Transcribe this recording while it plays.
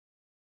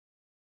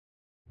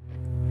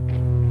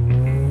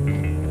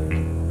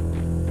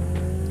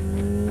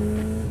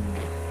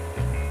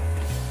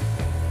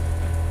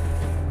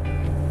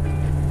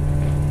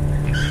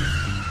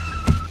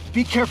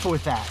Be careful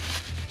with that.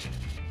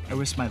 I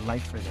risked my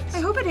life for this.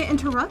 I hope I didn't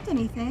interrupt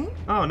anything.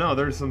 Oh no,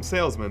 there's some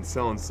salesmen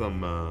selling some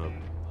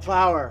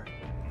Flour.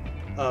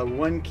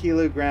 1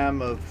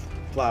 kilogram of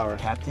flour.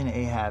 Captain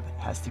Ahab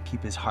has to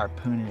keep his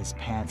harpoon in his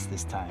pants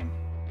this time.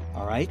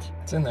 All right?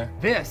 It's in there.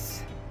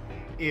 This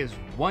is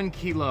 1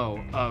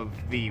 kilo of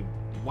the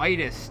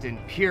whitest and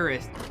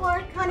purest.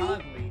 Pork,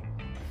 honey.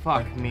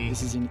 Fuck me.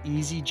 This is an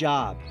easy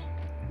job.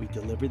 We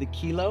deliver the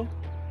kilo,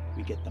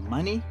 we get the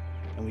money,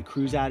 and we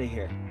cruise out of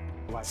here.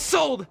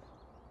 Sold!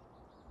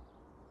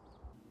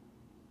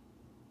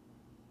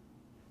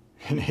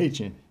 An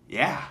agent.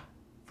 Yeah,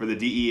 for the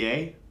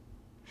DEA.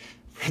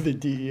 For the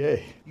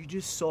DEA. You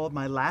just sold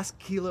my last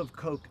kilo of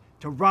coke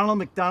to Ronald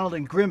McDonald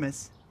and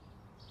Grimace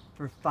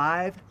for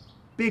 5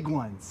 big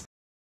ones.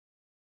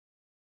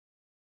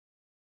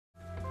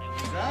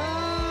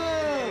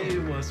 Hey,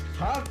 what's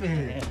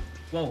poppin'?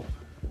 Whoa,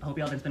 I hope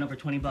y'all didn't spend over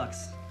 20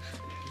 bucks.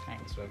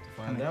 Thanks. We'll have to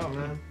find out,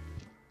 man.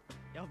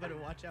 Y'all better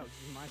watch out, 'cause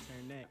it's my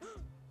turn next.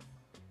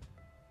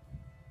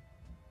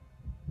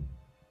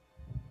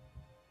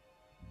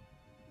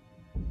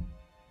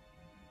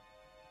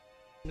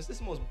 This is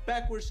the most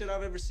backward shit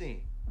I've ever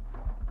seen.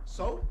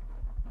 So?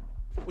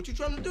 What you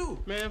trying to do?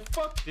 Man,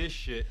 fuck this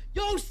shit.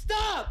 Yo,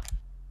 stop!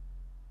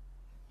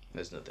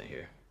 There's nothing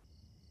here.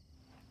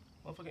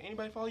 Motherfucker,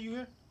 anybody follow you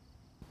here?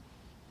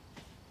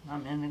 Nah,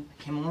 man,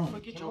 I came alone.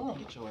 Get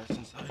your ass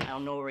inside. I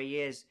don't know where he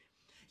is.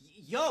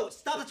 Yo,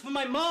 stop! That's for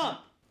my mom!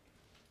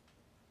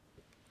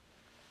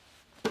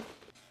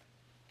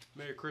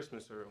 Merry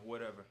Christmas or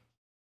whatever.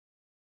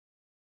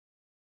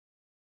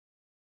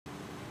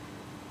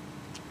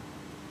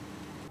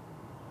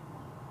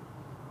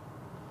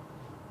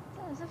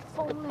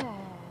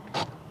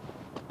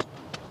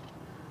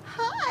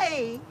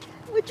 Hi.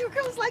 Would you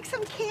girls like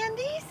some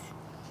candies?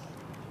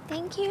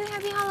 Thank you,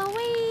 Happy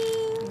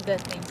Halloween.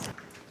 Good things.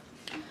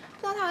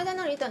 不知道他会在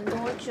那里等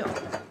多久？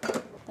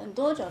等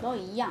多久都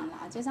一样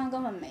啦，街上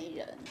根本没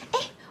人。哎，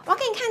我要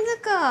给你看这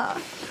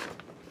个。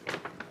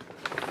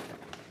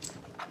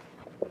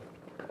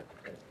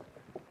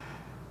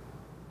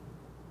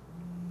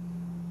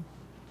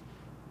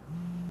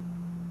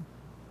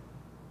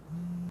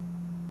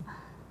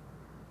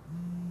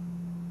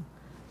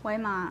喂，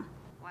妈。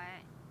喂，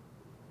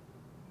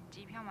你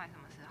机票买什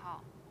么时候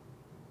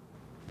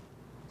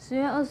10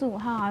月25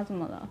号啊，怎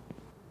么了？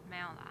没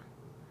有啦，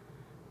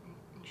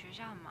你学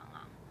校很忙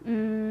啊？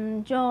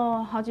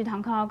就好几堂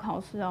课要考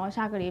试哦，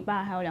下个礼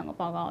拜还有2个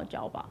报告要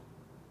交吧。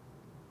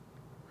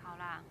好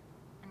啦，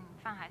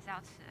饭还是要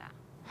吃啊。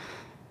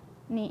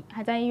你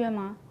还在医院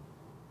吗？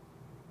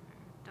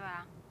对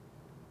啊。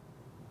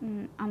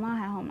阿妈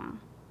还好吗？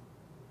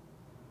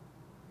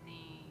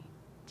你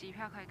机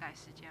票可以改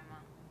时间吗？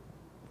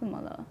怎么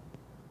了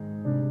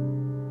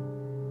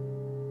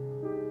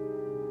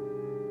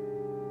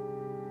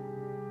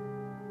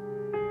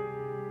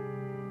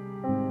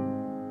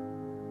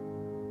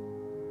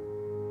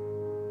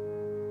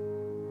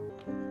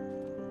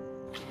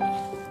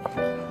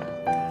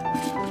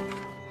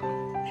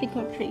？Trick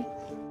or treat.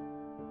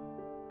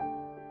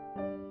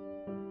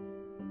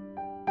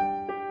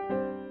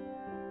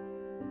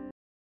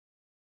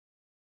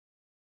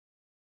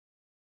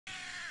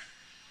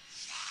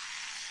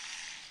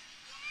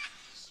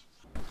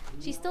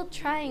 She's still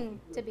trying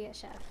to be a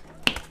chef.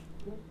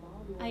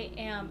 I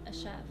am a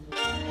chef.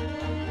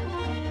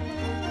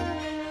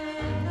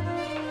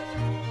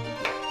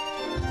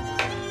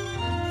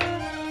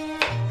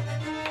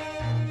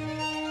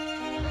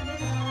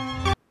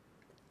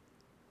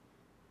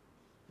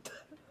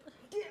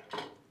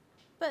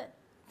 But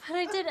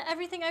I did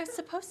everything I was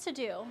supposed to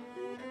do.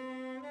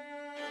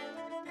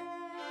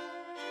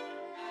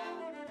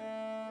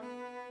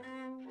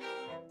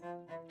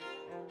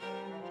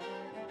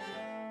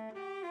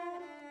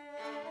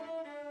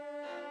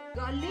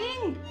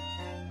 Galing!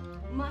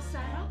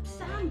 Masarap,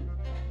 Sam.